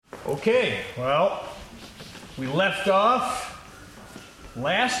Okay, well, we left off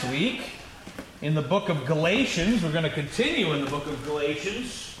last week in the book of Galatians. We're going to continue in the book of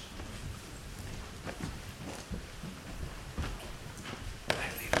Galatians.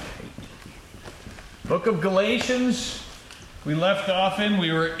 Book of Galatians, we left off in,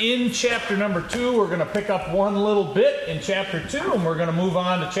 we were in chapter number 2. We're going to pick up one little bit in chapter 2, and we're going to move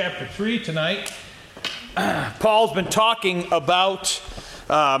on to chapter 3 tonight. Paul's been talking about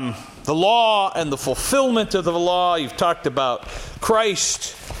the law and the fulfillment of the law. You've talked about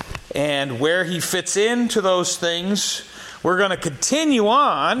Christ and where he fits into those things. We're going to continue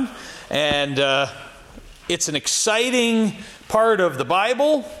on, and it's an exciting part of the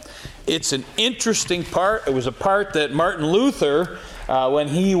Bible. It's an interesting part. It was a part that Martin Luther, when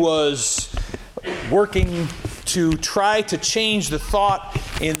he was working to try to change the thought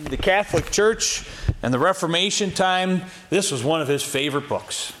in the Catholic Church and the Reformation time, this was one of his favorite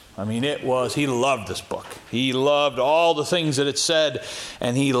books. I mean, he loved this book. He loved all the things that it said,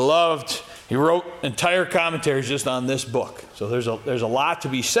 and he wrote entire commentaries just on this book. So there's a lot to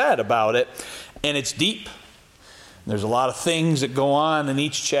be said about it, and it's deep. There's a lot of things that go on in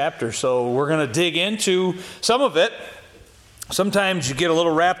each chapter, so we're going to dig into some of it. Sometimes you get a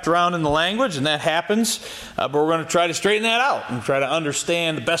little wrapped around in the language, and that happens, but we're going to try to straighten that out and try to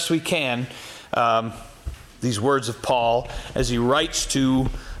understand the best we can these words of Paul as he writes to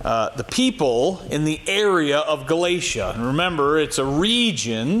the people in the area of Galatia. And remember, it's a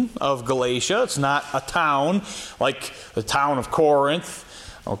region of Galatia. It's not a town like the town of Corinth,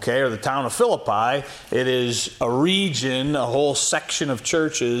 or the town of Philippi. It is a region, a whole section of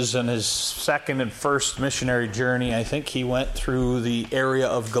churches. And his second and first missionary journey, I think he went through the area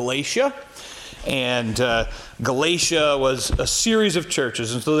of Galatia. And Galatia was a series of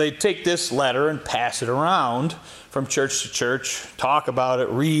churches. And so they take this letter and pass it around from church to church, talk about it,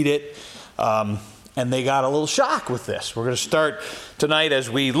 read it. And they got a little shock with this. We're going to start tonight as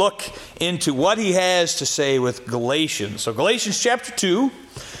we look into what he has to say with Galatians. So Galatians chapter 2,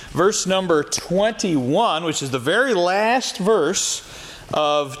 verse number 21, which is the very last verse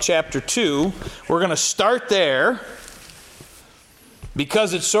of chapter 2. We're going to start there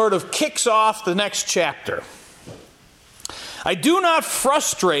because it sort of kicks off the next chapter. I do not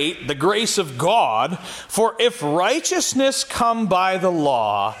frustrate the grace of God, for if righteousness come by the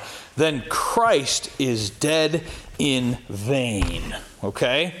law, then Christ is dead in vain.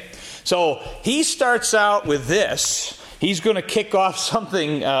 Okay? So he starts out with this. He's going to kick off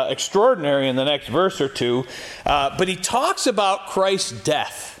something extraordinary in the next verse or two. But he talks about Christ's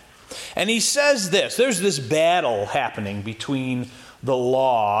death. And he says this. There's this battle happening between the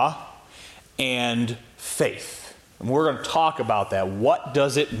law and faith. And we're going to talk about that. What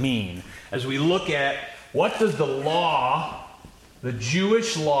does it mean? As we look at what does the law, the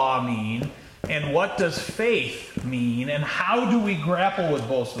Jewish law, mean, and what does faith mean, and how do we grapple with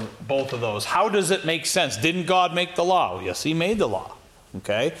both of those? How does it make sense? Didn't God make the law? Yes, he made the law.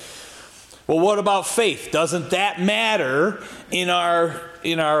 Okay? Well, what about faith? Doesn't that matter in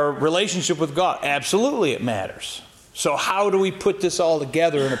our relationship with God? Absolutely it matters. So how do we put this all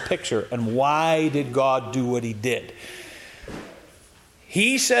together in a picture, and why did God do what he did?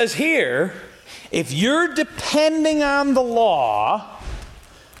 He says here, if you're depending on the law,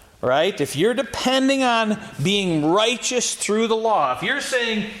 right? If you're depending on being righteous through the law, if you're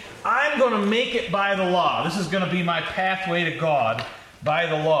saying, I'm going to make it by the law, this is going to be my pathway to God by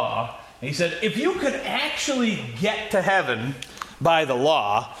the law. And he said, if you could actually get to heaven by the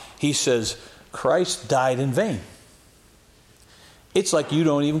law, he says, Christ died in vain. It's like you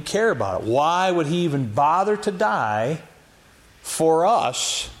don't even care about it. Why would he even bother to die for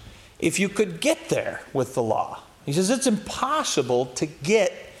us if you could get there with the law? He says it's impossible to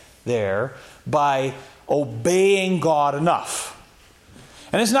get there by obeying God enough.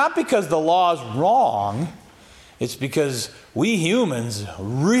 And it's not because the law is wrong. It's because we humans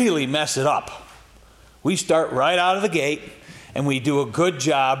really mess it up. We start right out of the gate and we do a good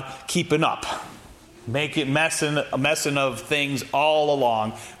job keeping up. Make it messing of things all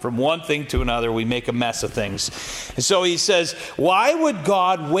along. From one thing to another, we make a mess of things. And so he says, why would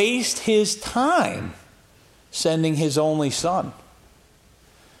God waste his time sending his only son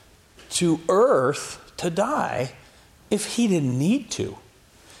to earth to die if he didn't need to?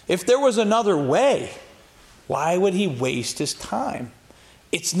 If there was another way, why would he waste his time?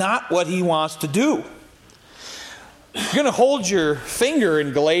 It's not what he wants to do. You're going to hold your finger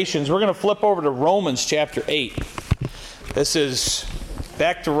in Galatians. We're going to flip over to Romans chapter 8. This is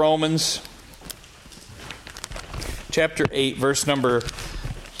back to Romans chapter 8, verse number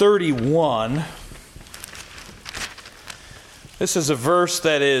 31. This is a verse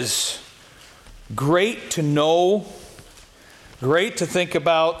that is great to know, great to think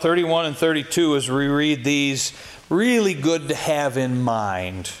about. 31 and 32 as we read these, really good to have in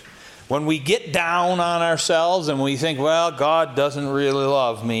mind. When we get down on ourselves and we think, well, God doesn't really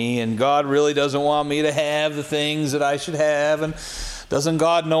love me and God really doesn't want me to have the things that I should have, and doesn't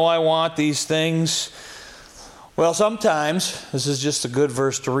God know I want these things? Well, sometimes this is just a good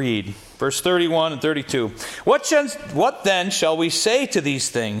verse to read. Verse 31 and 32. What then shall we say to these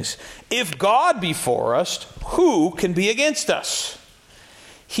things? If God be for us, who can be against us?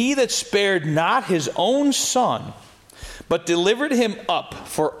 He that spared not his own Son, but delivered him up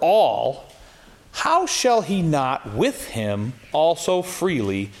for all, how shall he not with him also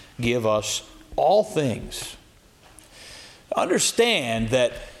freely give us all things? Understand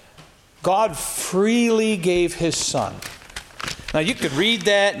that God freely gave his Son. Now you could read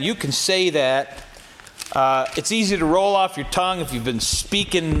that, and you can say that. It's easy to roll off your tongue if you've been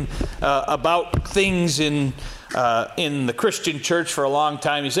speaking about things in the Christian church for a long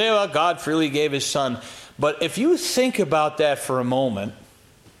time. You say, well, God freely gave his Son. But if you think about that for a moment,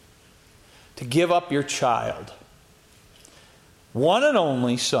 to give up your child, one and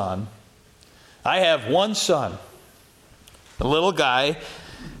only son. I have one son, a little guy,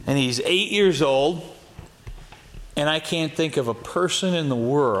 and he's 8 years old, and I can't think of a person in the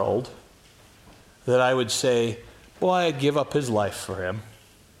world that I would say, boy, I'd give up his life for him.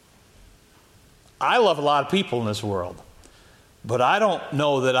 I love a lot of people in this world, but I don't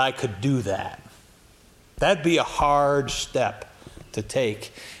know that I could do that. That'd be a hard step to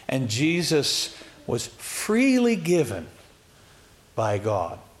take. And Jesus was freely given by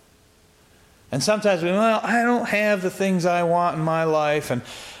God. And sometimes we, well, I don't have the things I want in my life, and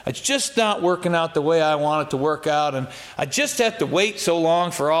it's just not working out the way I want it to work out, and I just have to wait so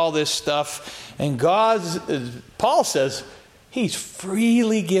long for all this stuff. And Paul says, he's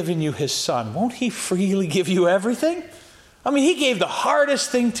freely given you his Son. Won't he freely give you everything? I mean, he gave the hardest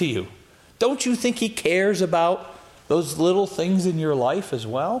thing to you. Don't you think he cares about those little things in your life as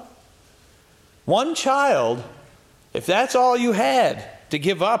well? One child, if that's all you had to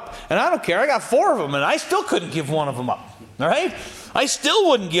give up, and I don't care, I got 4 of them, and I still couldn't give one of them up. All right? I still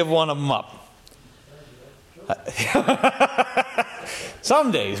wouldn't give one of them up.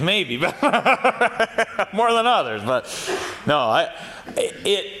 Some days, maybe, but more than others. But no,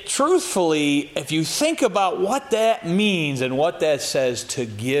 truthfully, if you think about what that means and what that says, to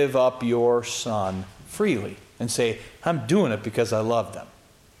give up your son freely and say, I'm doing it because I love them.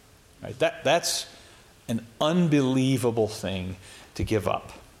 Right? That's an unbelievable thing to give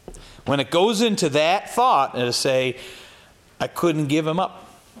up. When it goes into that thought and to say, I couldn't give him up.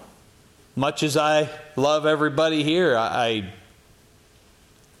 Much as I love everybody here, I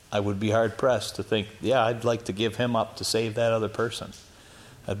would be hard-pressed to think, yeah, I'd like to give him up to save that other person.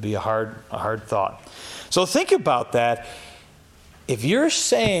 That'd be a hard thought. So think about that. If you're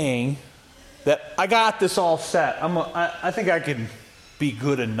saying that I got this all set, I think I can be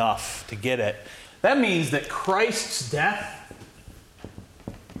good enough to get it, that means that Christ's death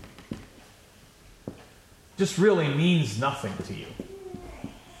just really means nothing to you.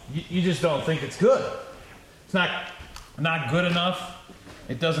 You just don't think it's good. It's not good enough.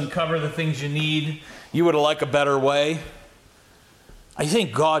 It doesn't cover the things you need. You would have liked a better way. I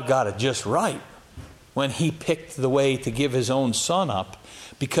think God got it just right when he picked the way to give his own son up,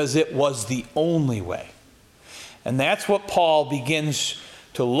 because it was the only way. And that's what Paul begins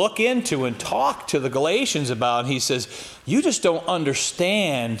to look into and talk to the Galatians about. He says, you just don't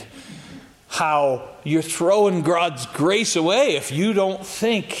understand how you're throwing God's grace away if you don't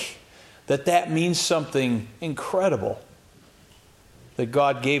think that that means something incredible, that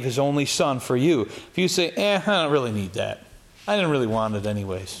God gave his only son for you. If you say, I don't really need that. I didn't really want it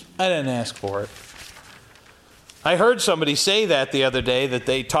anyways. I didn't ask for it. I heard somebody say that the other day, that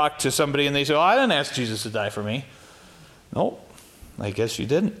they talked to somebody and they said, I didn't ask Jesus to die for me. Nope, I guess you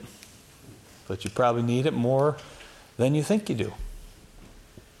didn't. But you probably need it more than you think you do.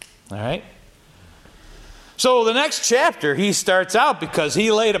 All right? So the next chapter, he starts out because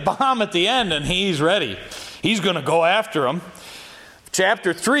he laid a bomb at the end and he's ready. He's going to go after him.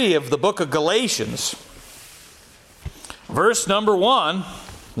 Chapter 3 of the book of Galatians. Verse number 1,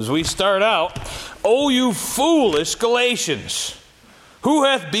 as we start out, O you foolish Galatians, who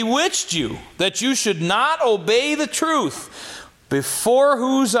hath bewitched you, that you should not obey the truth, before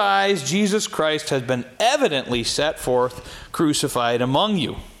whose eyes Jesus Christ has been evidently set forth, crucified among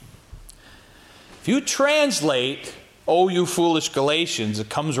you. If you translate, O you foolish Galatians, it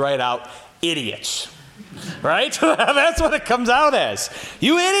comes right out, idiots. Right? That's what it comes out as.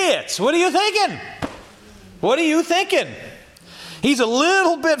 You idiots. What are you thinking? What are you thinking? he's a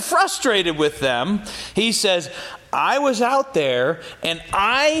little bit frustrated with them. He says, I was out there and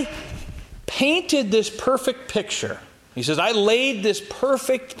I painted this perfect picture. He says, I laid this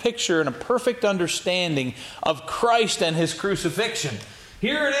perfect picture and a perfect understanding of Christ and his crucifixion.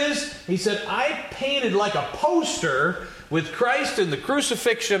 Here it is. He said, I painted like a poster with Christ and the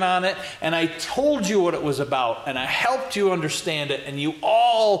crucifixion on it, and I told you what it was about, and I helped you understand it, and you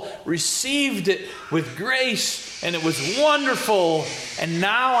all received it with grace, and it was wonderful. And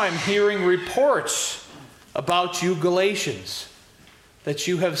now I'm hearing reports about you Galatians, that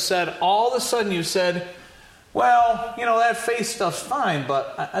you have said, all of a sudden you said, well, that faith stuff's fine,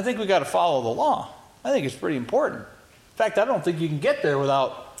 but I think we got to follow the law. I think it's pretty important. In fact, I don't think you can get there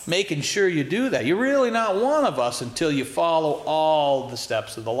without making sure you do that. You're really not one of us until you follow all the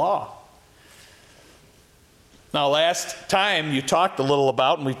steps of the law. Now, last time you talked a little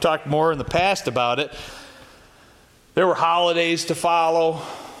about, and we've talked more in the past about it, there were holidays to follow,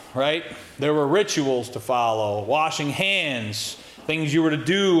 right? There were rituals to follow, washing hands, things you were to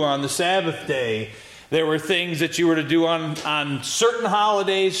do on the Sabbath day. There were things that you were to do on certain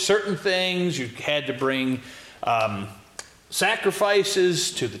holidays, certain things. You had to bring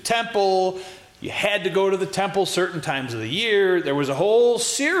sacrifices to the temple. You had to go to the temple certain times of the year. There was a whole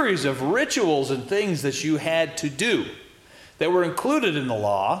series of rituals and things that you had to do that were included in the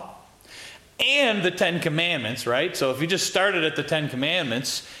law and the Ten Commandments, right? So if you just started at the Ten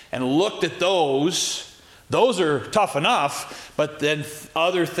Commandments and looked at those are tough enough, but then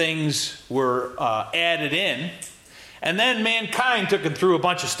other things were added in. And then mankind took and threw a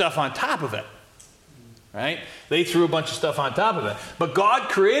bunch of stuff on top of it. Right? They threw a bunch of stuff on top of it. But God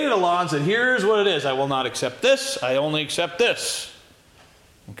created a law and said, here's what it is. I will not accept this. I only accept this.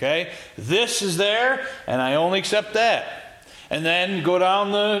 Okay? This is there, and I only accept that. And then go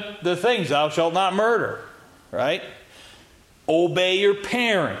down the things. Thou shalt not murder. Right? Obey your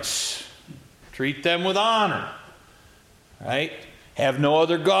parents. Treat them with honor. Right? Have no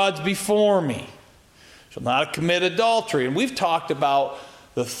other gods before me. Shall not commit adultery. And we've talked about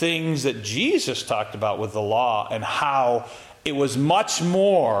the things that Jesus talked about with the law and how it was much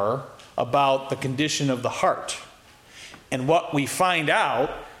more about the condition of the heart. And what we find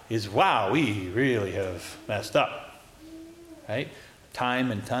out is, wow, we really have messed up. Right?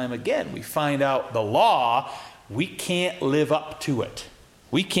 Time and time again, we find out the law, we can't live up to it.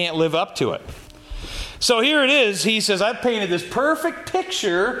 We can't live up to it. So here it is. He says, I've painted this perfect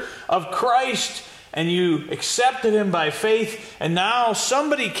picture of Christ, and you accepted him by faith, and now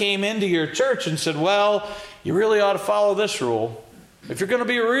somebody came into your church and said, well, you really ought to follow this rule. If you're going to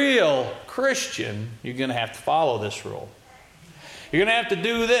be a real Christian, you're going to have to follow this rule. You're going to have to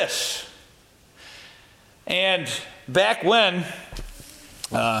do this. And back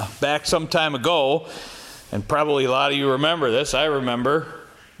some time ago, and probably a lot of you remember this, I remember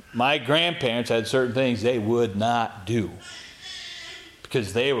my grandparents had certain things they would not do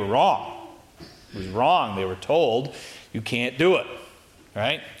because they were wrong. It was wrong. They were told, you can't do it,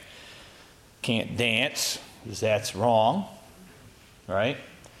 right? Can't dance, because that's wrong, right?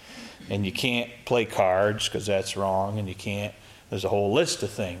 And you can't play cards, because that's wrong, and there's a whole list of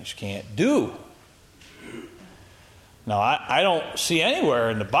things you can't do. Now, I don't see anywhere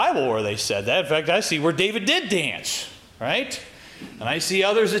in the Bible where they said that. In fact, I see where David did dance, right? And I see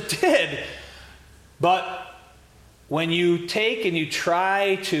others that did. But when you take and you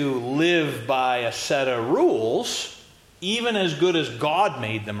try to live by a set of rules, even as good as God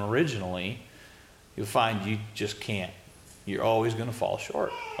made them originally, you'll find you just can't. You're always going to fall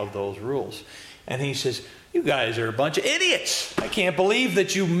short of those rules. And he says, you guys are a bunch of idiots. I can't believe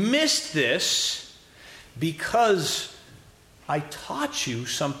that you missed this because I taught you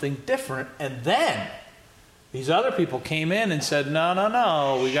something different. And then these other people came in and said,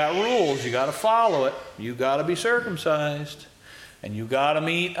 no, we got rules. You got to follow it. You got to be circumcised. And you got to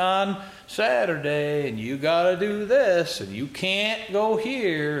meet on Saturday. And you got to do this. And you can't go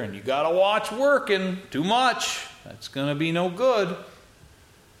here. And you got to watch working too much. That's going to be no good.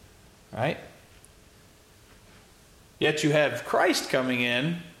 Right? Yet you have Christ coming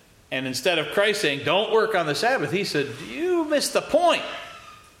in. And instead of Christ saying, don't work on the Sabbath, he said, you missed the point.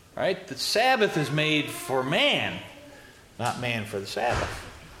 Right? The Sabbath is made for man, not man for the Sabbath.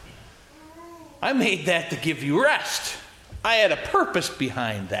 I made that to give you rest. I had a purpose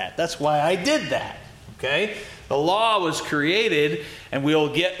behind that. That's why I did that. Okay? The law was created, and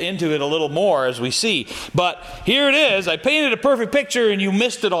we'll get into it a little more as we see. But here it is. I painted a perfect picture, and you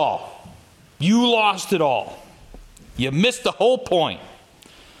missed it all. You lost it all. You missed the whole point.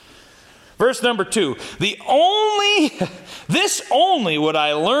 Verse number 2, this only would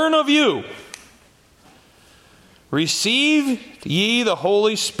I learn of you. Receive received ye the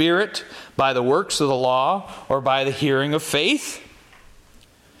Holy Spirit by the works of the law or by the hearing of faith?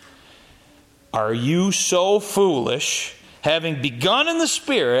 Are you so foolish, having begun in the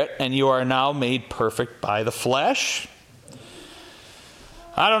Spirit, and you are now made perfect by the flesh?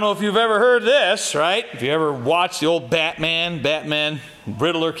 I don't know if you've ever heard this, right? If you ever watched the old Batman,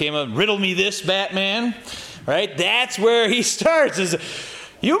 Riddler came up, riddle me this, Batman, right? That's where he starts. Is,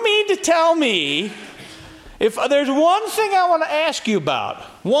 you mean to tell me, if there's one thing I want to ask you about,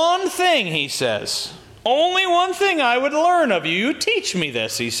 one thing, he says, only one thing I would learn of you, you teach me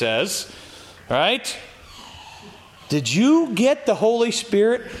this, he says, right? Did you get the Holy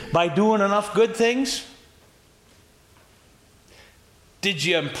Spirit by doing enough good things? Did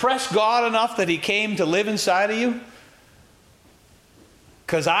you impress God enough that He came to live inside of you?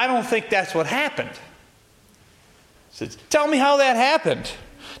 Because I don't think that's what happened. He said, tell me how that happened.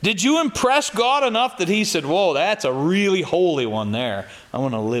 Did you impress God enough that He said, whoa, that's a really holy one there. I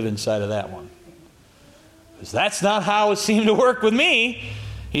want to live inside of that one. Because that's not how it seemed to work with me.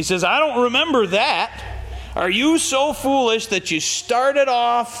 He says, I don't remember that. Are you so foolish that you started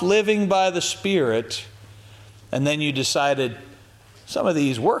off living by the Spirit and then you decided, some of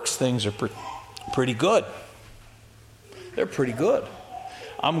these works things are pretty good. They're pretty good.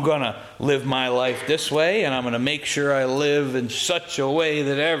 I'm going to live my life this way, and I'm going to make sure I live in such a way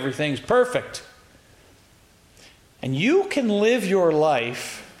that everything's perfect. And you can live your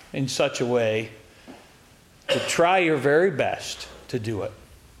life in such a way to try your very best to do it.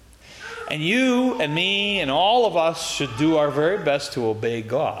 And you and me and all of us should do our very best to obey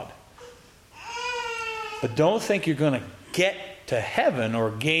God. But don't think you're going to get to heaven or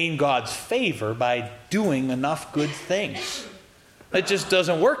gain God's favor by doing enough good things. It just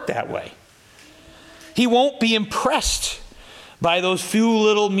doesn't work that way. He won't be impressed by those few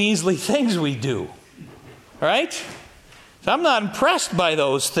little measly things we do. Right? So I'm not impressed by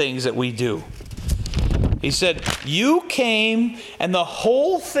those things that we do. He said, you came and the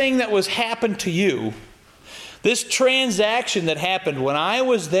whole thing that was happened to you, this transaction that happened when I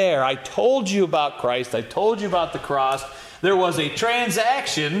was there, I told you about Christ, I told you about the cross. There was a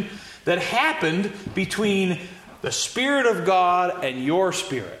transaction that happened between the Spirit of God and your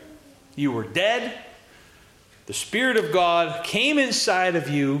spirit. You were dead. The Spirit of God came inside of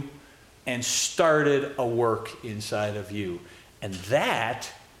you and started a work inside of you. And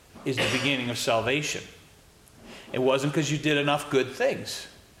that is the beginning of salvation. It wasn't because you did enough good things.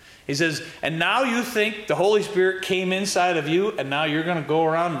 He says, and now you think the Holy Spirit came inside of you, and now you're going to go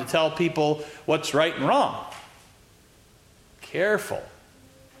around and tell people what's right and wrong. Careful,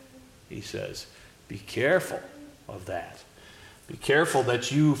 he says. Be careful of that. Be careful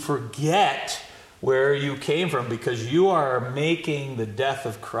that you forget where you came from, because you are making the death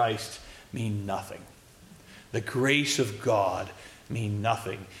of Christ mean nothing. The grace of God mean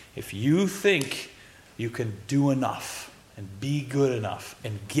nothing. If you think you can do enough and be good enough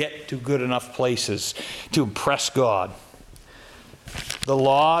and get to good enough places to impress God, the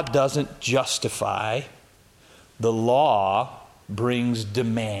law doesn't justify. The law brings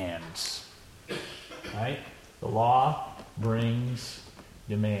demands. Right? The law brings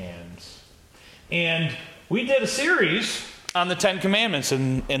demands. And we did a series on the Ten Commandments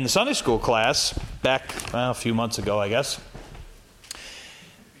in the Sunday school class back a few months ago, I guess.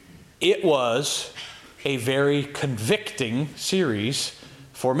 It was a very convicting series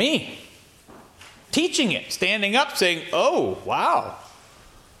for me. Teaching it, standing up, saying, oh, wow.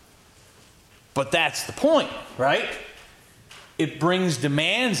 But that's the point, right? It brings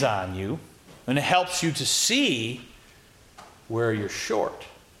demands on you, and it helps you to see where you're short.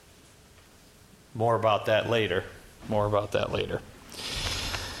 More about that later.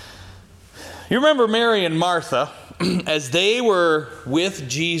 You remember Mary and Martha, as they were with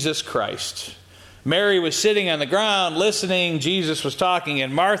Jesus Christ. Mary was sitting on the ground listening. Jesus was talking,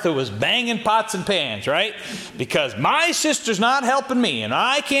 and Martha was banging pots and pans, right? Because my sister's not helping me, and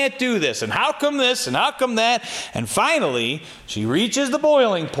I can't do this, and how come this, and how come that? And finally, she reaches the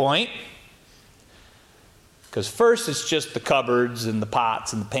boiling point. Because first it's just the cupboards and the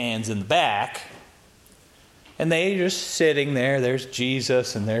pots and the pans in the back. And they're just sitting there. There's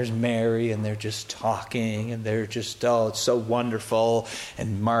Jesus and there's Mary, and they're just talking, and they're just, oh, it's so wonderful.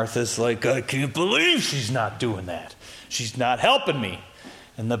 And Martha's like, I can't believe she's not doing that. She's not helping me.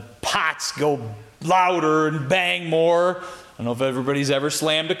 And the pots go louder and bang more. I don't know if everybody's ever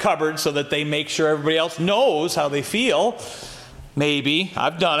slammed a cupboard so that they make sure everybody else knows how they feel. Maybe.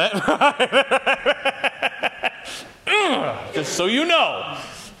 I've done it. Just so you know,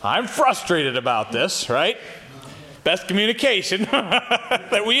 I'm frustrated about this, right? Best communication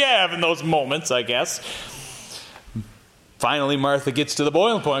that we have in those moments, I guess. Finally, Martha gets to the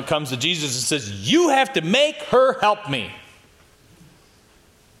boiling point, comes to Jesus and says, you have to make her help me.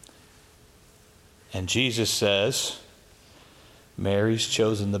 And Jesus says, Mary's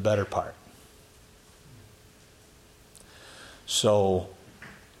chosen the better part. So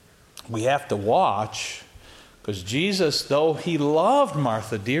we have to watch, because Jesus, though he loved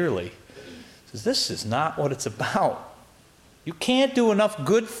Martha dearly, says, this is not what it's about. You can't do enough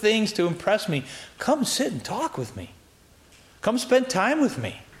good things to impress me. Come sit and talk with me. Come spend time with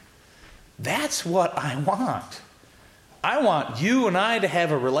me. That's what I want. I want you and I to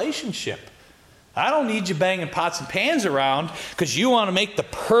have a relationship. I don't need you banging pots and pans around because you want to make the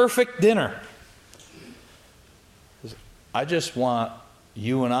perfect dinner. I just want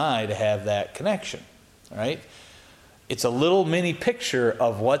you and I to have that connection, right? It's a little mini picture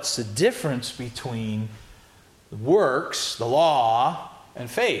of what's the difference between works, the law, and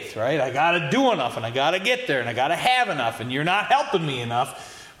faith, right? I got to do enough, and I got to get there, and I got to have enough, and you're not helping me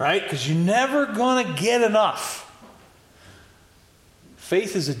enough, right? Because you're never going to get enough.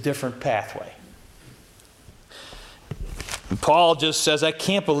 Faith is a different pathway. And Paul just says, I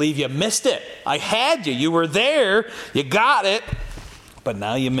can't believe you missed it. I had you. You were there. You got it. But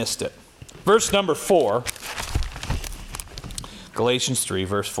now you missed it. Verse number 4. Galatians 3,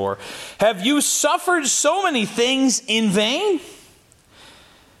 verse 4. Have you suffered so many things in vain?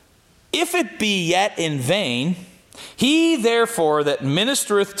 If it be yet in vain, he therefore that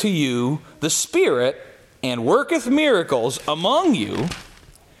ministereth to you the Spirit and worketh miracles among you,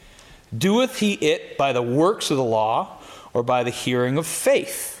 doeth he it by the works of the law or by the hearing of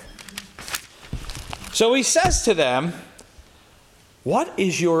faith? So he says to them, what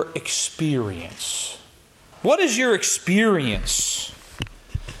is your experience? What is your experience?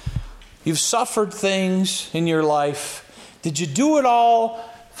 You've suffered things in your life. Did you do it all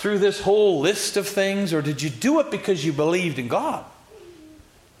through this whole list of things, or did you do it because you believed in God?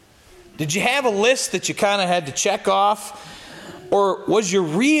 Did you have a list that you kind of had to check off? Or was your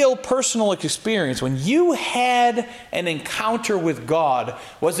real personal experience, when you had an encounter with God,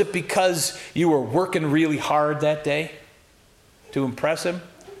 was it because you were working really hard that day to impress Him?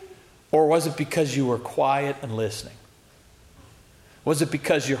 Or was it because you were quiet and listening? Was it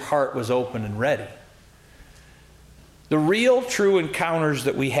because your heart was open and ready? The real true encounters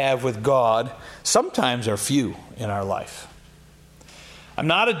that we have with God sometimes are few in our life. I'm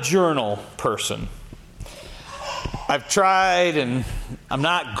not a journal person. I've tried and I'm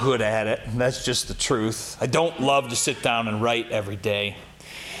not good at it. That's just the truth. I don't love to sit down and write every day.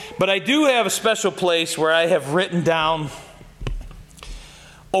 But I do have a special place where I have written down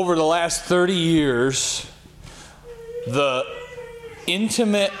over the last 30 years the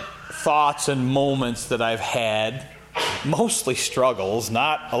intimate thoughts and moments that I've had, mostly struggles,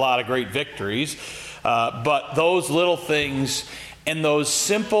 not a lot of great victories, but those little things and those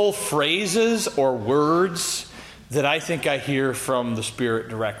simple phrases or words that I think I hear from the Spirit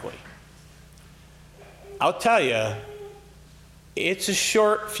directly. I'll tell you, it's a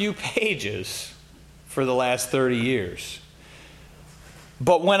short few pages for the last 30 years.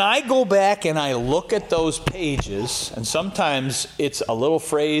 But when I go back and I look at those pages, and sometimes it's a little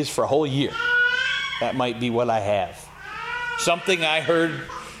phrase for a whole year, that might be what I have. Something I heard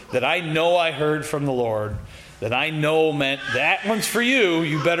that I know I heard from the Lord, that I know meant, that one's for you,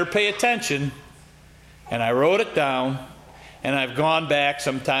 you better pay attention. And I wrote it down, and I've gone back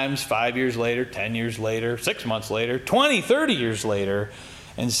sometimes 5 years later, 10 years later, 6 months later, 20, 30 years later,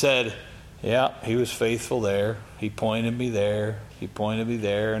 and said, yeah, he was faithful there. He pointed me there. He pointed me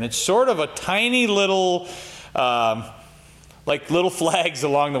there. And it's sort of a tiny little, like little flags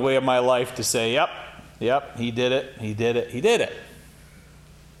along the way of my life to say, yep, he did it, he did it, he did it.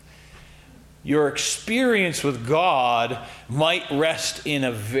 Your experience with God might rest in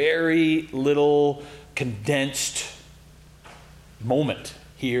a very little condensed moment.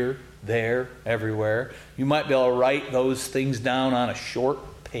 Here, there, everywhere. You might be able to write those things down on a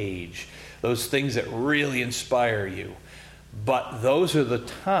short page. Those things that really inspire you. But those are the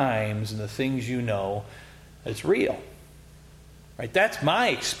times and the things you know it's real. Right? That's my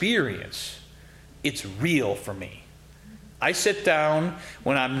experience. It's real for me. I sit down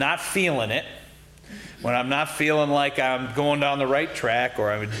when I'm not feeling it, when I'm not feeling like I'm going down the right track,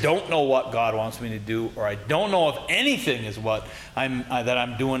 or I don't know what God wants me to do, or I don't know if anything is that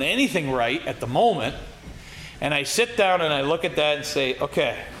I'm doing anything right at the moment, and I sit down and I look at that and say,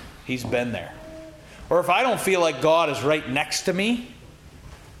 okay, He's been there. Or if I don't feel like God is right next to me,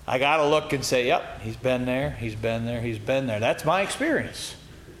 I got to look and say, yep, He's been there, He's been there, He's been there. That's my experience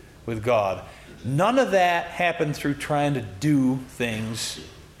with God. None of that happened through trying to do things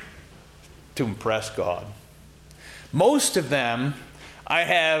to impress God. most of them, I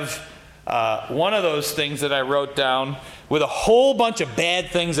have one of those things that I wrote down with a whole bunch of bad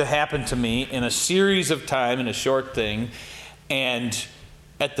things that happened to me in a series of time, in a short thing. And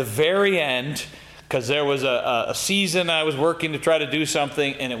at the very end, because there was a season I was working to try to do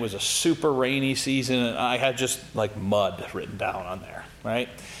something, and it was a super rainy season, and I had just like mud written down on there, right?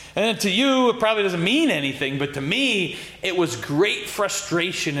 And then to you, it probably doesn't mean anything, but to me, it was great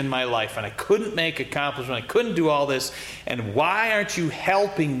frustration in my life, and I couldn't make accomplishment. I couldn't do all this, and why aren't you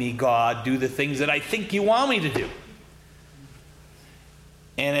helping me, God, do the things that I think you want me to do?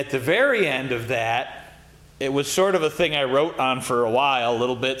 And at the very end of that, it was sort of a thing I wrote on for a while,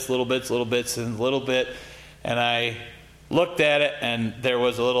 little bits, and a little bit, and I looked at it, and there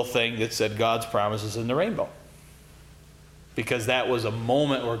was a little thing that said God's promises in the rainbow. Because that was a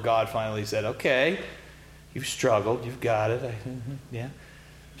moment where God finally said, okay, you've struggled, you've got it. Yeah.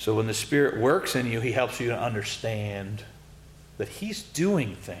 So when the Spirit works in you, He helps you to understand that He's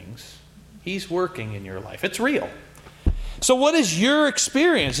doing things. He's working in your life. It's real. So what is your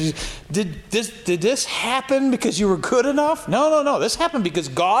experience? Did this happen because you were good enough? No. This happened because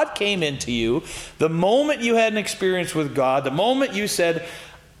God came into you. The moment you had an experience with God, the moment you said,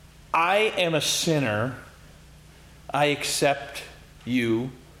 I am a sinner, I accept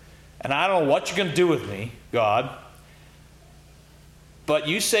you, and I don't know what you're going to do with me, God, but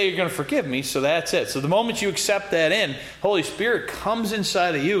you say you're going to forgive me, so that's it. So the moment you accept that in, Holy Spirit comes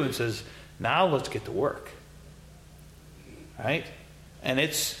inside of you and says, now let's get to work. Right? And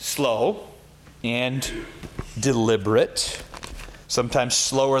it's slow and deliberate, sometimes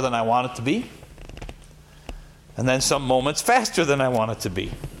slower than I want it to be, and then some moments faster than I want it to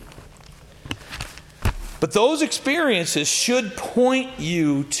be. But those experiences should point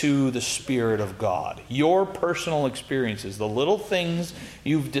you to the Spirit of God. Your personal experiences, the little things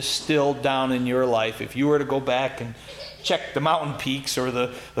you've distilled down in your life. If you were to go back and check the mountain peaks or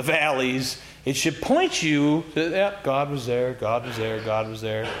the valleys, it should point you to, yeah, God was there, God was there, God was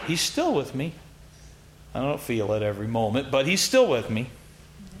there. He's still with me. I don't feel it every moment, but He's still with me.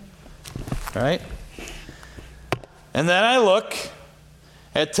 Right? And then I look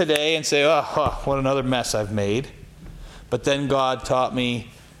at today and say, oh, what another mess I've made. But then God taught me,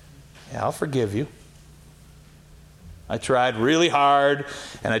 yeah, I'll forgive you. I tried really hard,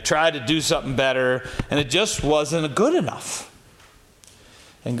 and I tried to do something better, and it just wasn't good enough.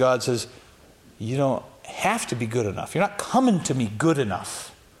 And God says, you don't have to be good enough. You're not coming to me good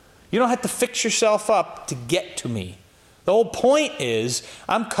enough. You don't have to fix yourself up to get to me. The whole point is,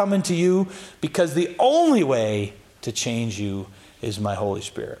 I'm coming to you because the only way to change you is my Holy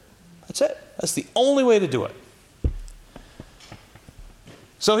Spirit. That's it. That's the only way to do it.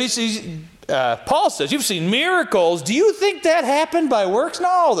 So Paul says, you've seen miracles. Do you think that happened by works?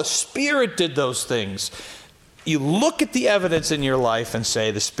 No, the Spirit did those things. You look at the evidence in your life and say,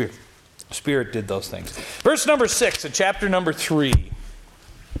 the Spirit did those things. Verse number 6 in chapter number 3.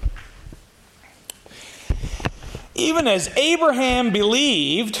 Even as Abraham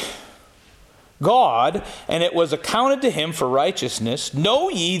believed God, and it was accounted to him for righteousness, know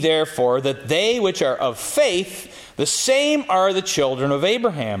ye therefore that they which are of faith, the same are the children of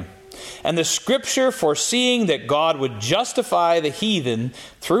Abraham. And the Scripture, foreseeing that God would justify the heathen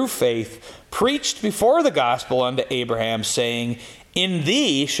through faith, preached before the gospel unto Abraham, saying, in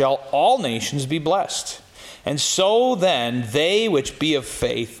thee shall all nations be blessed. And so then they which be of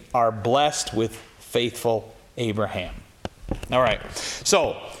faith are blessed with faithful Abraham. All right,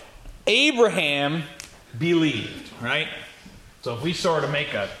 so Abraham believed, right? So if we sort of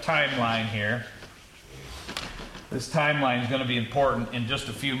make a timeline here, this timeline is going to be important in just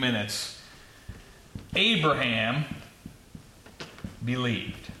a few minutes. Abraham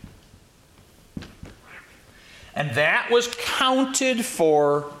believed. And that was counted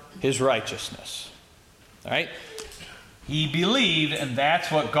for his righteousness. All right? He believed, and that's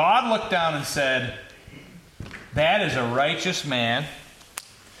what God looked down and said, that is a righteous man.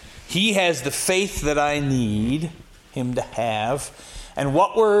 He has the faith that I need him to have. And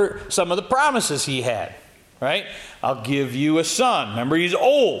what were some of the promises he had? Right? I'll give you a son. Remember, he's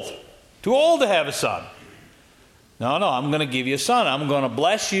old. Too old to have a son. No, I'm going to give you a son. I'm going to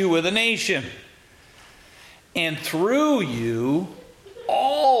bless you with a nation. And through you,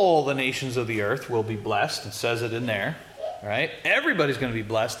 all the nations of the earth will be blessed. It says it in there. Right? Everybody's going to be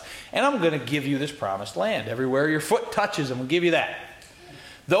blessed. And I'm going to give you this promised land. Everywhere your foot touches, I'm going to give you that.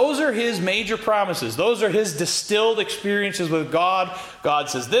 Those are his major promises. Those are his distilled experiences with God. God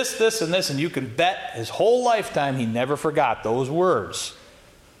says this, this, and this, and you can bet his whole lifetime he never forgot those words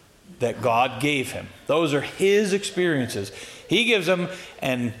that God gave him. Those are his experiences. He gives them,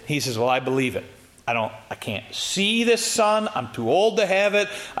 and he says, well, I believe it. I can't see this sun. I'm too old to have it.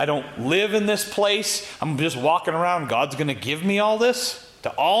 I don't live in this place. I'm just walking around. God's going to give me all this to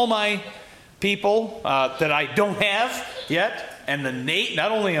all my people that I don't have yet. And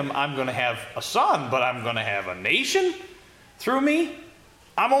not only am I going to have a son, but I'm going to have a nation through me.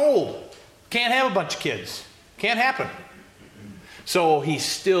 I'm old. Can't have a bunch of kids. Can't happen. So he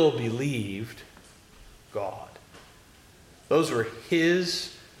still believed God. Those were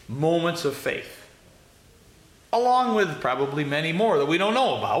his moments of faith, along with probably many more that we don't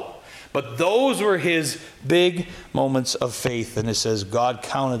know about. But those were his big moments of faith. And it says God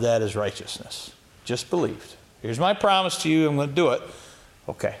counted that as righteousness. Just believed. Here's my promise to you. I'm going to do it.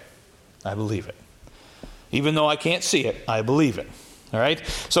 Okay. I believe it. Even though I can't see it, I believe it. All right?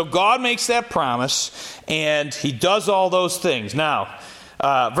 So God makes that promise, and he does all those things. Now,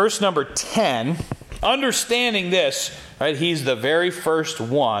 verse number 10, understanding this, right? He's the very first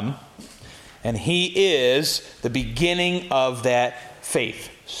one, and he is the beginning of that faith,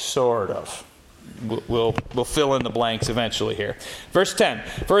 sort of. We'll fill in the blanks eventually here. Verse 10,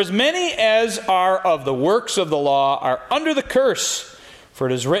 for as many as are of the works of the law are under the curse. For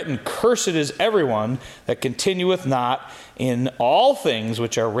it is written, cursed is everyone that continueth not in all things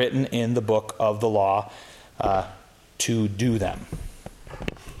which are written in the book of the law to do them.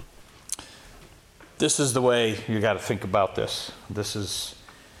 This is the way you got to think about this.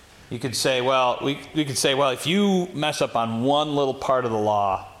 You could say, we could say, if you mess up on one little part of the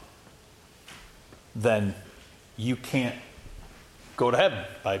law, then you can't go to heaven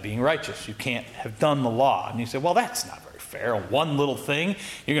by being righteous. You can't have done the law. And you say, that's not very fair. One little thing,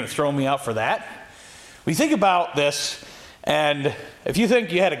 you're going to throw me out for that? We think about this, and if you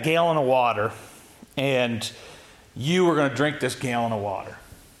think you had a gallon of water, and you were going to drink this gallon of water,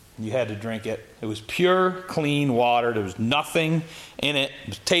 you had to drink it. It was pure, clean water. There was nothing in it.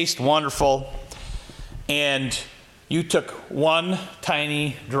 It tastes wonderful. And you took one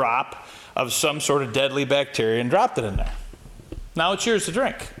tiny drop of some sort of deadly bacteria and dropped it in there. Now it's yours to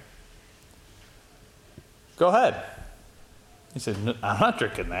drink. Go ahead. He said, I'm not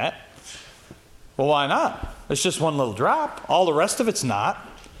drinking that. Well, why not? It's just one little drop. All the rest of it's not.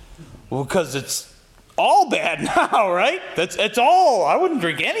 Well, because it's all bad now, right? It's all. I wouldn't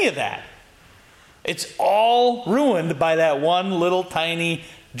drink any of that. It's all ruined by that one little tiny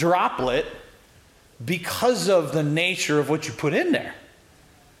droplet because of the nature of what you put in there.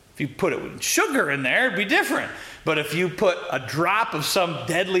 If you put it with sugar in there, it'd be different. But if you put a drop of some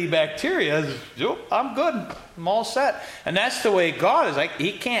deadly bacteria, I'm good. I'm all set. And that's the way God is. Like,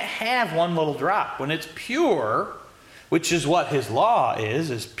 he can't have one little drop. When it's pure, which is what his law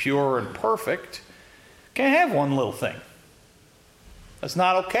is pure and perfect, can't have one little thing. That's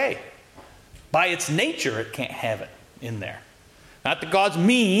not okay. By its nature, it can't have it in there. Not that God's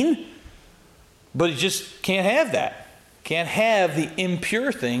mean, but he just can't have that. Can't have the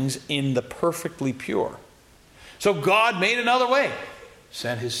impure things in the perfectly pure. So God made another way.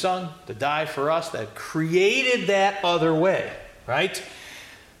 Sent his son to die for us. That created that other way. Right?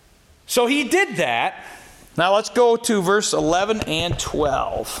 So he did that. Now let's go to verse 11 and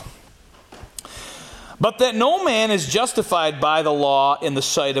 12. But that no man is justified by the law in the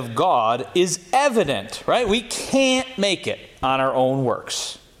sight of God is evident. Right? We can't make it on our own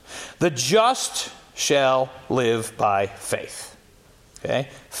works. The just shall live by faith. Okay?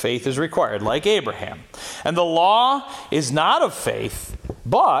 Faith is required, like Abraham. And the law is not of faith,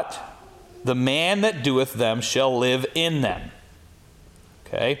 but the man that doeth them shall live in them.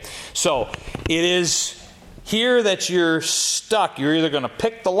 Okay? So, it is here that you're stuck. You're either going to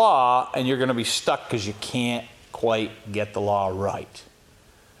pick the law, and you're going to be stuck because you can't quite get the law right.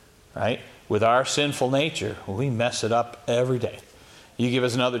 Right? With our sinful nature, we mess it up every day. You give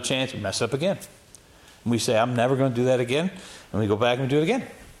us another chance, we mess up again. And we say, I'm never going to do that again. And we go back and do it again.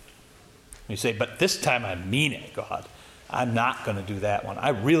 We say, but this time I mean it, God. I'm not going to do that one. I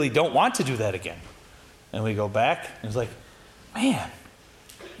really don't want to do that again. And we go back, and it's like, man,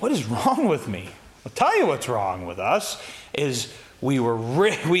 what is wrong with me? I'll tell you what's wrong with us is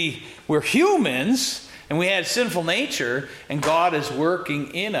we're humans, and we had sinful nature, and God is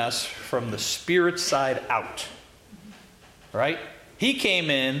working in us from the spirit side out. Right? He came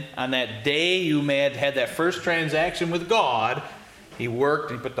in on that day you had that first transaction with God. He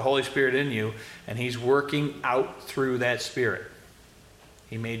worked, he put the Holy Spirit in you, and he's working out through that spirit.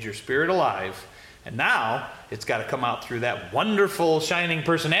 He made your spirit alive, and now it's got to come out through that wonderful, shining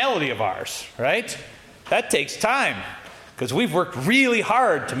personality of ours, right? That takes time, because we've worked really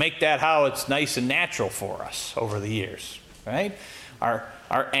hard to make that how it's nice and natural for us over the years, right? Our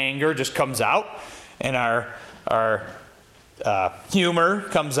anger just comes out, and our humor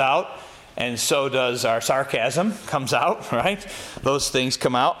comes out, And so does our sarcasm comes out, right? Those things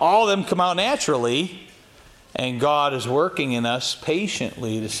come out. All of them come out naturally. And God is working in us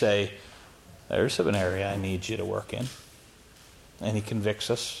patiently to say, there's an area I need you to work in. And He convicts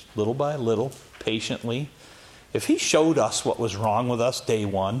us little by little, patiently. If He showed us what was wrong with us day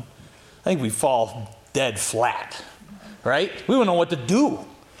one, I think we'd fall dead flat, right? We wouldn't know what to do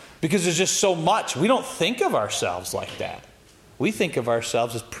because there's just so much. We don't think of ourselves like that. We think of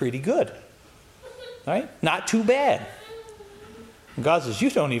ourselves as pretty good, right? Not too bad. And God says, you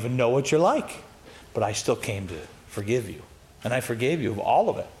don't even know what you're like, but I still came to forgive you. And I forgave you of all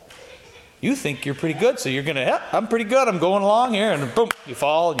of it. You think you're pretty good, so you're going to, yeah, I'm pretty good, I'm going along here, and boom, you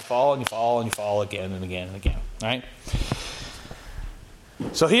fall, and you fall, and you fall, and you fall again and again and again, right?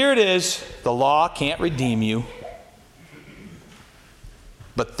 So here it is, the law can't redeem you,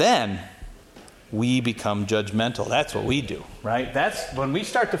 but then we become judgmental. That's what we do, right? That's when we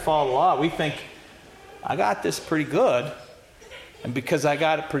start to follow the law, we think, I got this pretty good, and because I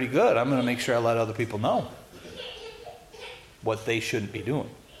got it pretty good, I'm going to make sure I let other people know what they shouldn't be doing.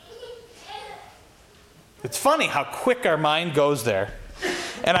 It's funny how quick our mind goes there.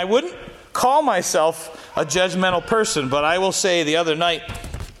 And I wouldn't call myself a judgmental person, but I will say the other night,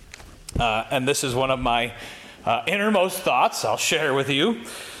 and this is one of my innermost thoughts I'll share with you.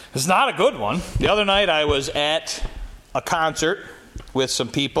 It's not a good one. The other night I was at a concert with some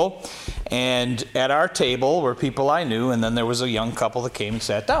people, and at our table were people I knew, and then there was a young couple that came and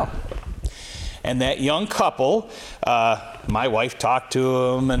sat down. And that young couple, my wife talked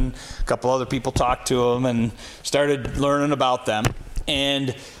to them, and a couple other people talked to them, and started learning about them.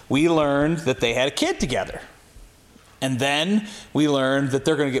 And we learned that they had a kid together. And then we learned that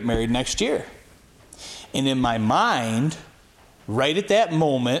they're going to get married next year. And in my mind, right at that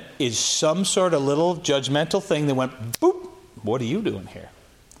moment, is some sort of little judgmental thing that went, boop, what are you doing here?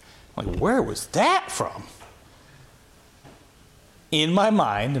 I'm like, where was that from? In my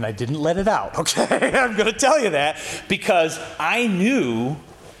mind, and I didn't let it out, okay? I'm going to tell you that because I knew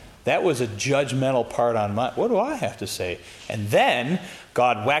that was a judgmental part on my, what do I have to say? And then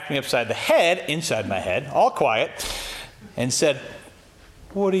God whacked me upside the head, inside my head, all quiet, and said,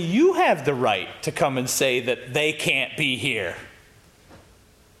 what do you have the right to come and say that they can't be here?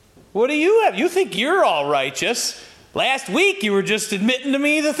 What do you have? You think you're all righteous. Last week you were just admitting to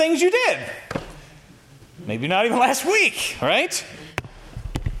me the things you did. Maybe not even last week, right?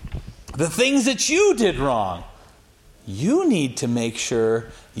 The things that you did wrong. You need to make sure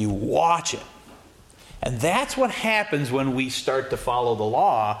you watch it. And that's what happens when we start to follow the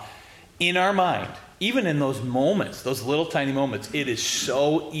law in our mind. Even in those moments, those little tiny moments, it is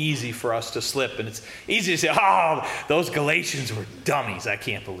so easy for us to slip. And it's easy to say, oh, those Galatians were dummies. I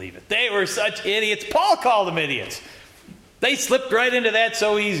can't believe it. They were such idiots. Paul called them idiots. They slipped right into that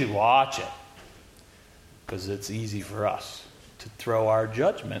so easy. Watch it. Because it's easy for us to throw our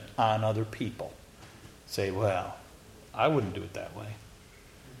judgment on other people. Say, well, I wouldn't do it that way.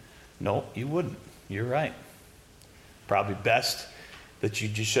 No, you wouldn't. You're right. Probably best that you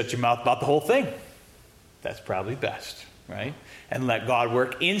just shut your mouth about the whole thing. That's probably best, right? And let God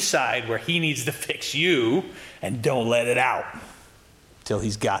work inside where He needs to fix you, and don't let it out till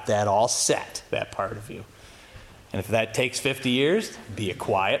He's got that all set, that part of you. And if that takes 50 years, be a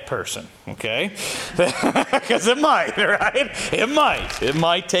quiet person, okay? Because it might, right? It might. It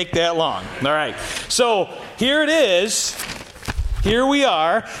might take that long. All right. So here it is. Here we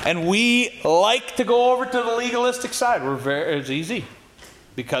are. And we like to go over to the legalistic side. It's easy.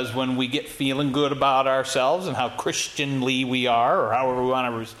 Because when we get feeling good about ourselves and how Christianly we are, or however we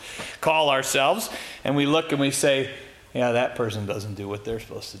want to call ourselves, and we look and we say, yeah, that person doesn't do what they're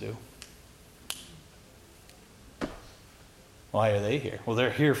supposed to do. Why are they here? Well, they're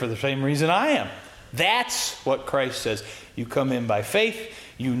here for the same reason I am. That's what Christ says. You come in by faith.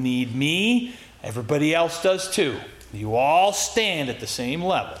 You need me. Everybody else does too. You all stand at the same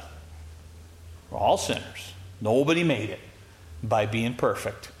level. We're all sinners. Nobody made it by being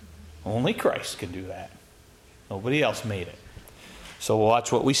perfect. Only Christ can do that. Nobody else made it. So we'll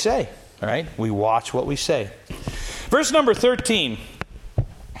watch what we say. All right? We watch what we say. Verse number 13.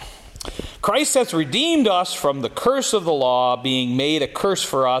 Christ hath redeemed us from the curse of the law, being made a curse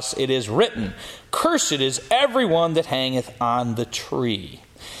for us. It is written, cursed is everyone that hangeth on the tree,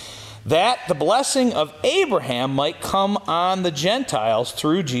 that the blessing of Abraham might come on the Gentiles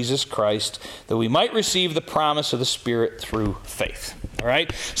through Jesus Christ, that we might receive the promise of the Spirit through faith. All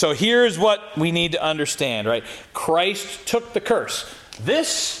right? So here's what we need to understand, right? Christ took the curse.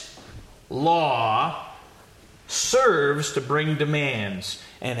 This law serves to bring demands,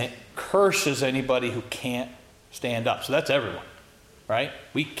 and it curses anybody who can't stand up. So that's everyone, right?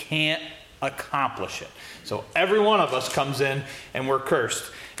 We can't accomplish it. So every one of us comes in and we're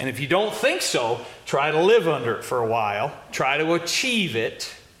cursed. And if you don't think so, try to live under it for a while. Try to achieve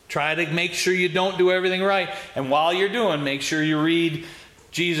it. Try to make sure you don't do everything right. And while you're doing, make sure you read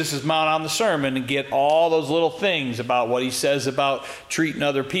Jesus' Mount on the Sermon and get all those little things about what he says about treating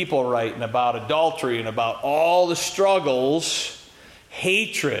other people right and about adultery and about all the struggles.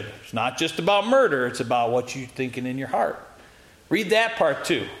 Hatred. It's not just about murder. It's about what you're thinking in your heart. Read that part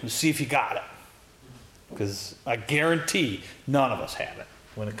too and see if you got it. Because I guarantee none of us have it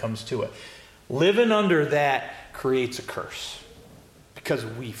when it comes to it. Living under that creates a curse. Because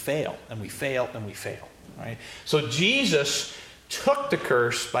we fail and we fail and we fail. Right? So Jesus took the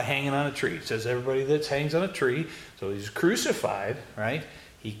curse by hanging on a tree. It says everybody that hangs on a tree, so he's crucified, right?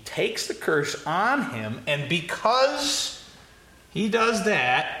 He takes the curse on him, and because he does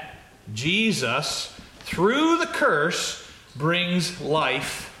that, Jesus, through the curse, brings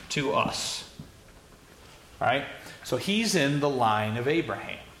life to us. Right? So he's in the line of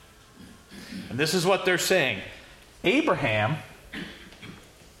Abraham. And this is what they're saying. Abraham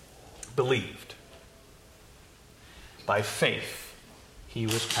believed. By faith, he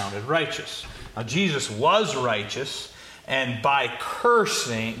was counted righteous. Now, Jesus was righteous, and by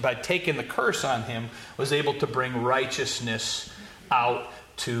taking the curse on him, was able to bring righteousness out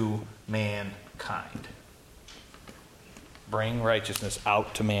to mankind. Bring righteousness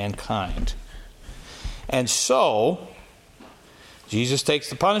out to mankind. And so, Jesus takes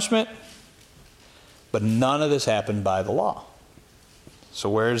the punishment, but none of this happened by the law. So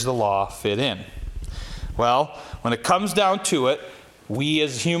where does the law fit in? Well, when it comes down to it, we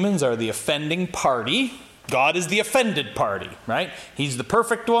as humans are the offending party. God is the offended party, right? He's the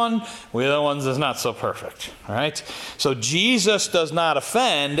perfect one. We're the ones that's not so perfect, right? So Jesus does not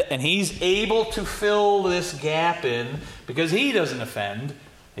offend, and he's able to fill this gap in because he doesn't offend.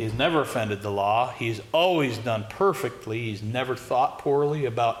 He's never offended the law. He's always done perfectly. He's never thought poorly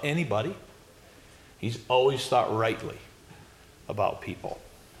about anybody. He's always thought rightly about people.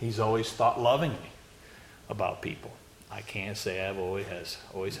 He's always thought lovingly about people. I can't say I've always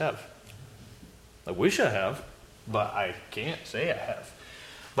have. I wish I have, but I can't say I have.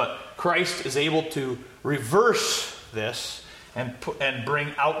 But Christ is able to reverse this and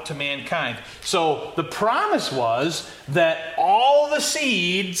bring out to mankind. So the promise was that all the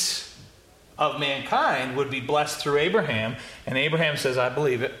seeds of mankind would be blessed through Abraham. And Abraham says, I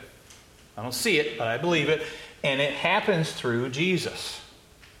believe it. I don't see it, but I believe it. And it happens through Jesus.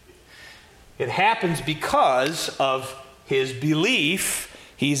 It happens because of his belief.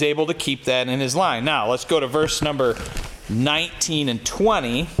 He's able to keep that in his line. Now, let's go to verse number 19 and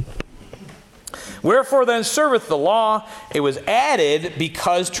 20. Wherefore then serveth the law? It was added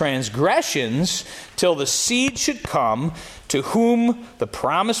because transgressions, till the seed should come, to whom the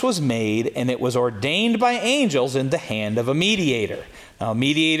promise was made, and it was ordained by angels in the hand of a mediator. Now, a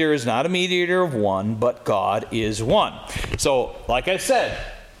mediator is not a mediator of one, but God is one. So, like I said,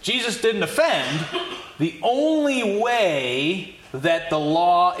 Jesus didn't offend. The only way that the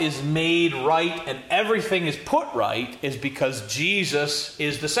law is made right and everything is put right is because Jesus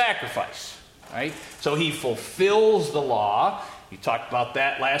is the sacrifice. Right? So he fulfills the law. We talked about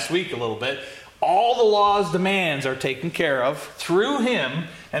that last week a little bit. All the law's demands are taken care of through him,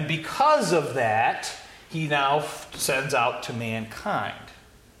 and because of that, he now sends out to mankind.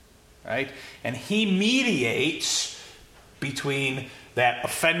 Right? And he mediates between that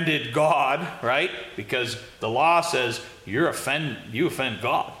offended God, right? Because the law says you offend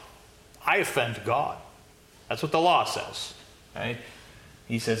God. I offend God. That's what the law says. Right?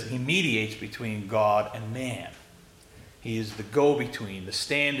 He says he mediates between God and man. He is the go-between, the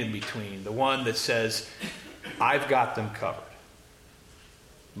stand-in-between, the one that says, I've got them covered.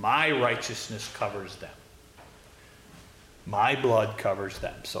 My righteousness covers them. My blood covers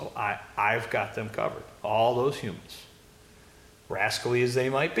them. So I've got them covered. All those humans. Rascally as they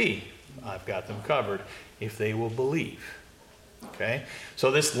might be, I've got them covered if they will believe. Okay? So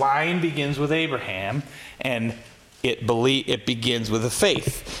this line begins with Abraham, and it begins with a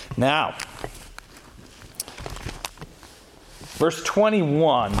faith. Now, verse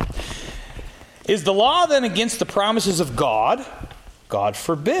 21. Is the law then against the promises of God? God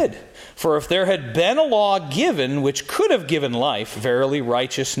forbid. For if there had been a law given which could have given life, verily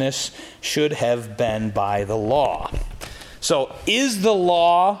righteousness should have been by the law. So, is the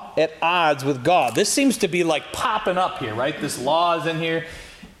law at odds with God? This seems to be like popping up here, right? This law is in here.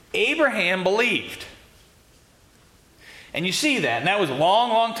 Abraham believed. And you see that, and that was a long,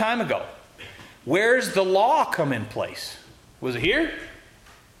 long time ago. Where's the law come in place? Was it here?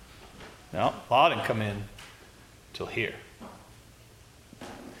 No, law didn't come in till here.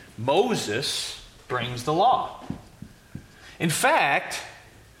 Moses brings the law. In fact,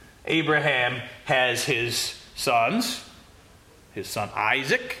 Abraham has his sons, his son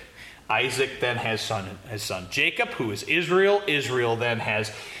Isaac. Isaac then has his son Jacob, who is Israel. Israel then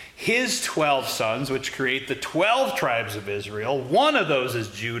has his 12 sons, which create the 12 tribes of Israel. One of those is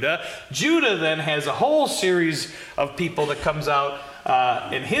Judah. Judah then has a whole series of people that comes out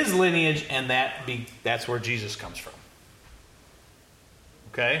in his lineage, and that's where Jesus comes from.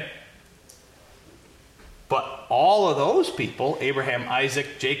 Okay? But all of those people, Abraham,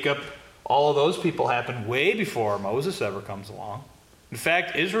 Isaac, Jacob, all of those people happened way before Moses ever comes along. In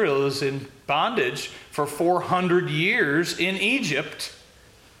fact, Israel is in bondage for 400 years in Egypt.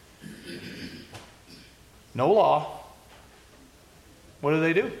 No law. What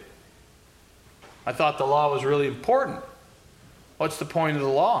do? I thought the law was really important. What's the point of the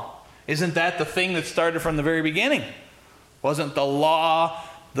law? Isn't that the thing that started from the very beginning? Wasn't the law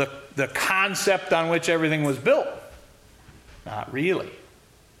the concept on which everything was built? Not really.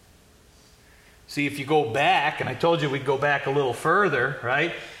 See, if you go back, and I told you we'd go back a little further,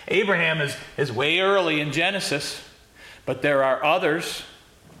 right? Abraham is way early in Genesis, but there are others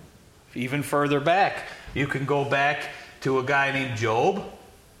even further back. You can go back to a guy named Job.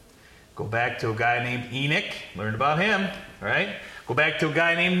 Go back to a guy named Enoch. Learn about him, right? Go back to a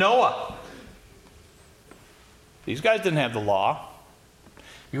guy named Noah. These guys didn't have the law.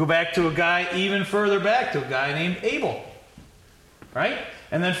 You go back to a guy even further back, to a guy named Abel, right?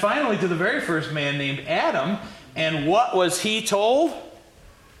 And then finally to the very first man named Adam. And what was he told?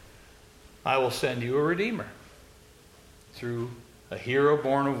 I will send you a redeemer. Through a hero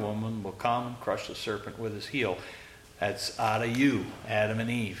born of woman will come and crush the serpent with his heel. That's out of you, Adam and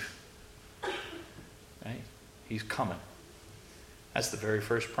Eve. Right? He's coming. That's the very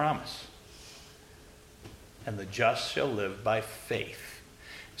first promise. And the just shall live by faith.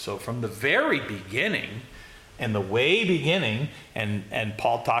 So from the very beginning, and the way beginning, and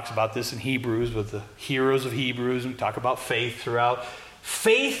Paul talks about this in Hebrews with the heroes of Hebrews, and we talk about faith throughout.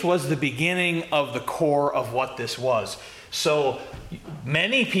 Faith was the beginning of the core of what this was. So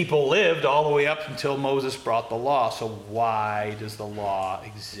many people lived all the way up until Moses brought the law. So why does the law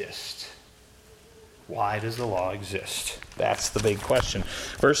exist? Why does the law exist? That's the big question.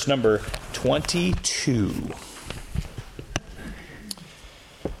 Verse number 22.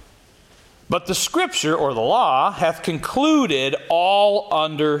 But the scripture, or the law, hath concluded all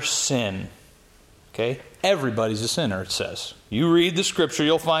under sin. Okay? Everybody's a sinner, it says. You read the scripture,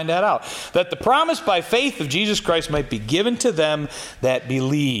 you'll find that out. That the promise by faith of Jesus Christ might be given to them that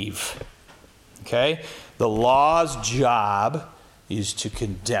believe. Okay? The law's job is to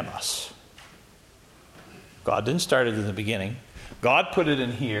condemn us. God didn't start it in the beginning. God put it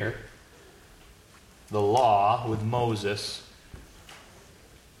in here, the law with Moses,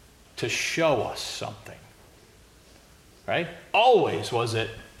 to show us something. Right? Always was it,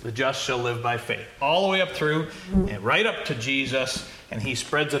 the just shall live by faith. All the way up through, and right up to Jesus, and he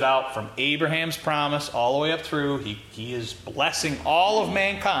spreads it out from Abraham's promise all the way up through. He is blessing all of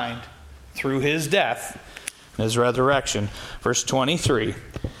mankind through his death and his resurrection. Verse 23.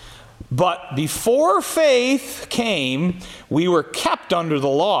 But before faith came, we were kept under the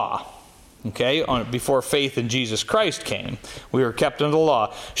law. Okay, before faith in Jesus Christ came, we were kept under the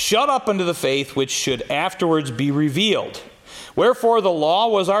law, shut up unto the faith which should afterwards be revealed. Wherefore the law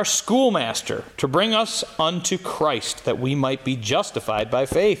was our schoolmaster, to bring us unto Christ, that we might be justified by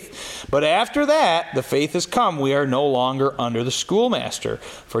faith. But after that, the faith is come, we are no longer under the schoolmaster,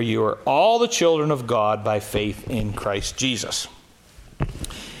 for you are all the children of God by faith in Christ Jesus.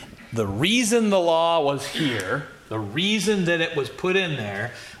 The reason the law was here, the reason that it was put in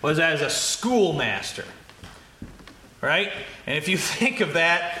there, was as a schoolmaster. Right? And if you think of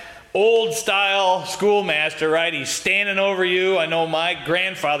that old style schoolmaster, right? He's standing over you. I know my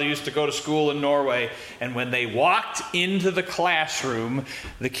grandfather used to go to school in Norway, and when they walked into the classroom,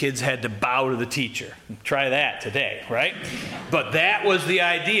 the kids had to bow to the teacher. Try that today, right? But that was the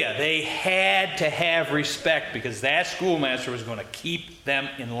idea. They had to have respect because that schoolmaster was going to keep them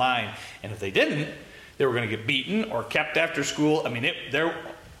in line. And if they didn't, they were going to get beaten or kept after school. I mean,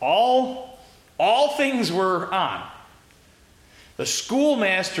 all things were on. The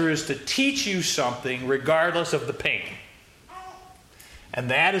schoolmaster is to teach you something regardless of the pain. And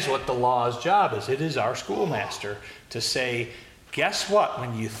that is what the law's job is. It is our schoolmaster to say, guess what?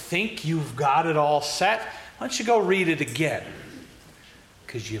 When you think you've got it all set, why don't you go read it again?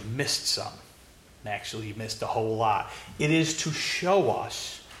 Because you've missed some. And actually, you missed a whole lot. It is to show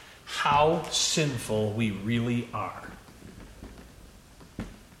us how sinful we really are.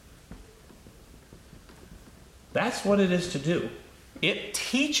 That's what it is to do. It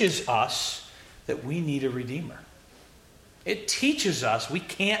teaches us that we need a Redeemer. It teaches us we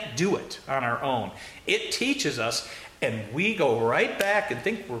can't do it on our own. It teaches us, and we go right back and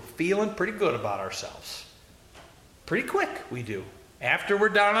think we're feeling pretty good about ourselves. Pretty quick, we do. After we're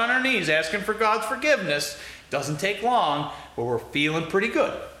down on our knees asking for God's forgiveness, doesn't take long, but we're feeling pretty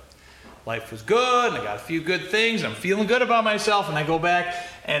good. Life was good, and I got a few good things, and I'm feeling good about myself, and I go back,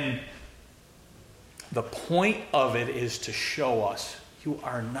 and the point of it is to show us you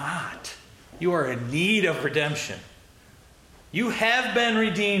are not. You are in need of redemption. You have been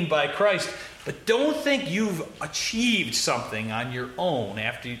redeemed by Christ, but don't think you've achieved something on your own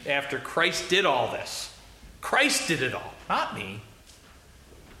after Christ did all this. Christ did it all, not me.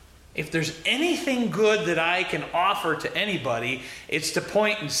 If there's anything good that I can offer to anybody, it's to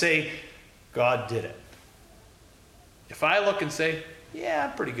point and say, God did it. If I look and say, yeah,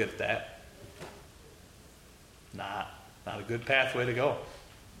 I'm pretty good at that. Not a good pathway to go.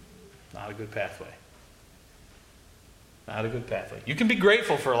 Not a good pathway. Not a good pathway. You can be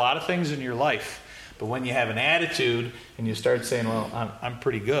grateful for a lot of things in your life, but when you have an attitude and you start saying, well, I'm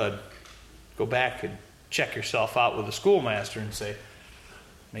pretty good, go back and check yourself out with the schoolmaster and say,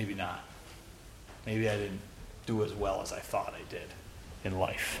 maybe not. Maybe I didn't do as well as I thought I did in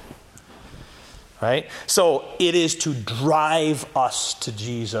life. Right? So it is to drive us to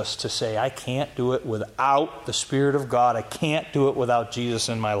Jesus to say, I can't do it without the Spirit of God. I can't do it without Jesus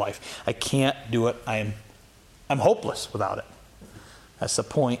in my life. I can't do it. I'm hopeless without it. That's the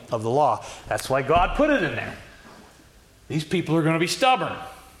point of the law. That's why God put it in there. These people are going to be stubborn.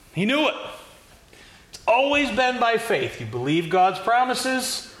 He knew it. It's always been by faith. You believe God's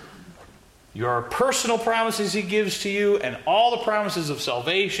promises, your personal promises He gives to you, and all the promises of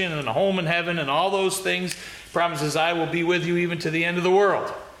salvation and a home in heaven and all those things, promises I will be with you even to the end of the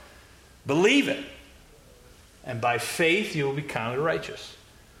world. Believe it. And by faith you will be counted righteous.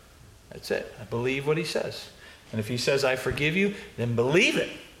 That's it. I believe what He says. And if He says I forgive you, then believe it.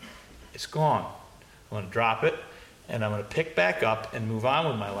 It's gone. I'm going to drop it, and I'm going to pick back up and move on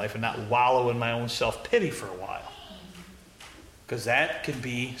with my life and not wallow in my own self-pity for a while. Because that can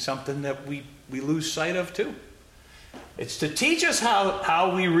be something that we lose sight of too. It's to teach us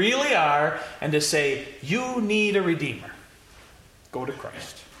how we really are and to say, you need a Redeemer. Go to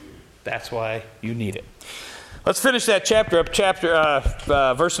Christ. That's why you need it. Let's finish that chapter up,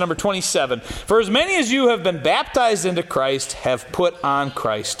 verse number 27. For as many as you have been baptized into Christ have put on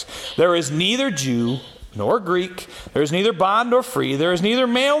Christ. There is neither Jew nor Greek. There is neither bond nor free. There is neither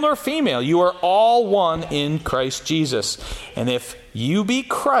male nor female. You are all one in Christ Jesus. And if you be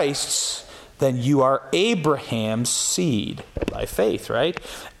Christ's, then you are Abraham's seed by faith, right?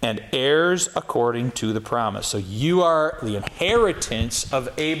 And heirs according to the promise. So you are the inheritance of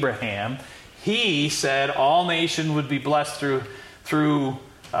Abraham. He said all nations would be blessed through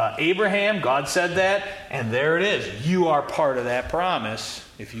Abraham. God said that, and there it is. You are part of that promise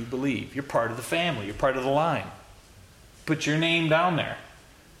if you believe. You're part of the family. You're part of the line. Put your name down there.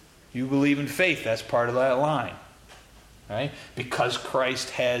 You believe in faith. That's part of that line. Right? Because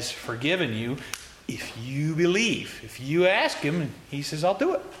Christ has forgiven you, if you believe. If you ask Him, He says, I'll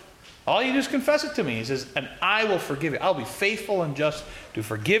do it. All you do is confess it to me. He says, and I will forgive you. I'll be faithful and just to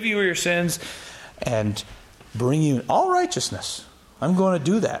forgive you your sins and bring you in all righteousness. I'm going to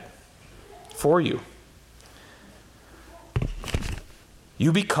do that for you.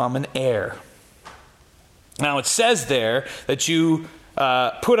 You become an heir. Now it says there that you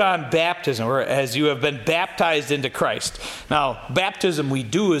put on baptism, or as you have been baptized into Christ. Now, baptism we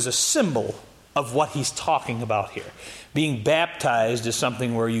do is a symbol of what he's talking about here. Being baptized is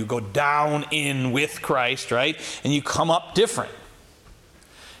something where you go down in with Christ, right? And you come up different.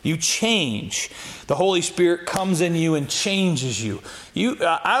 You change. The Holy Spirit comes in you and changes you.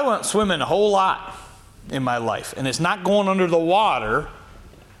 I went swimming a whole lot in my life, and it's not going under the water.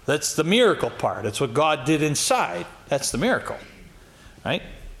 That's the miracle part. It's what God did inside. That's the miracle, right?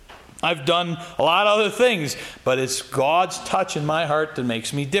 I've done a lot of other things, but it's God's touch in my heart that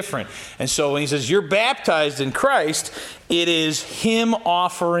makes me different. And so when he says you're baptized in Christ, it is him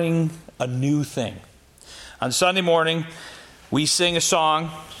offering a new thing. On Sunday morning, we sing a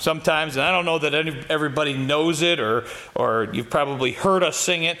song sometimes, and I don't know that everybody knows it or you've probably heard us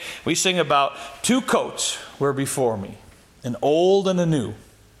sing it. We sing about two coats were before me, an old and a new.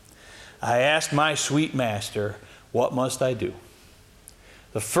 I asked my sweet master, what must I do?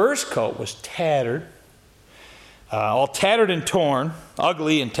 The first coat was tattered, all tattered and torn,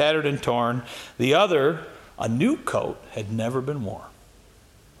 ugly and tattered and torn. The other, a new coat, had never been worn.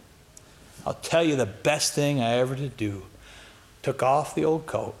 I'll tell you the best thing I ever did do. Took off the old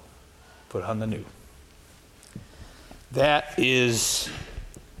coat, put on the new. That is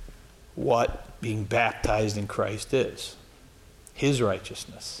what being baptized in Christ is. His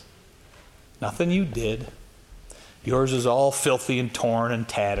righteousness. Nothing you did. Yours is all filthy and torn and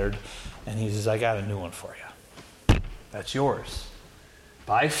tattered. And he says, I got a new one for you. That's yours.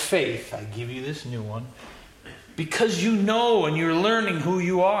 By faith, I give you this new one. Because you know and you're learning who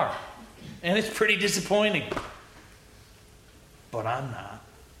you are. And it's pretty disappointing. But I'm not.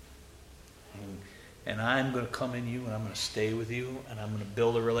 And I'm going to come in you, and I'm going to stay with you, and I'm going to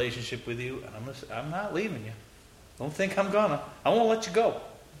build a relationship with you, and I'm not leaving you. Don't think I'm going to. I won't let you go.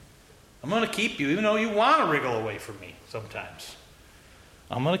 I'm going to keep you, even though you want to wriggle away from me sometimes.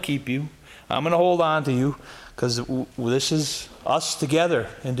 I'm going to keep you. I'm going to hold on to you, because this is us together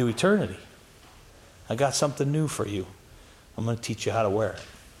into eternity. I got something new for you. I'm going to teach you how to wear it.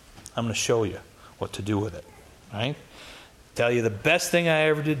 I'm going to show you what to do with it. Right? Tell you the best thing I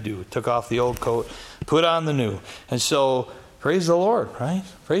ever did do. Took off the old coat, put on the new. And so, praise the Lord, right?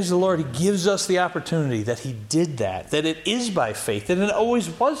 Praise the Lord. He gives us the opportunity that he did that it is by faith, that it always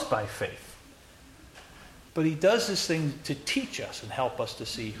was by faith. But he does this thing to teach us and help us to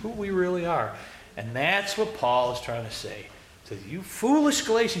see who we really are. And that's what Paul is trying to say. To you foolish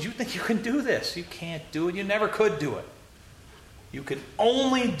Galatians, you think you can do this. You can't do it. You never could do it. You can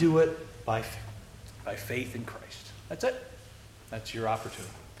only do it by faith in Christ. That's it. That's your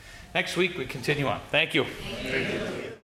opportunity. Next week we continue on. Thank you. Thank you.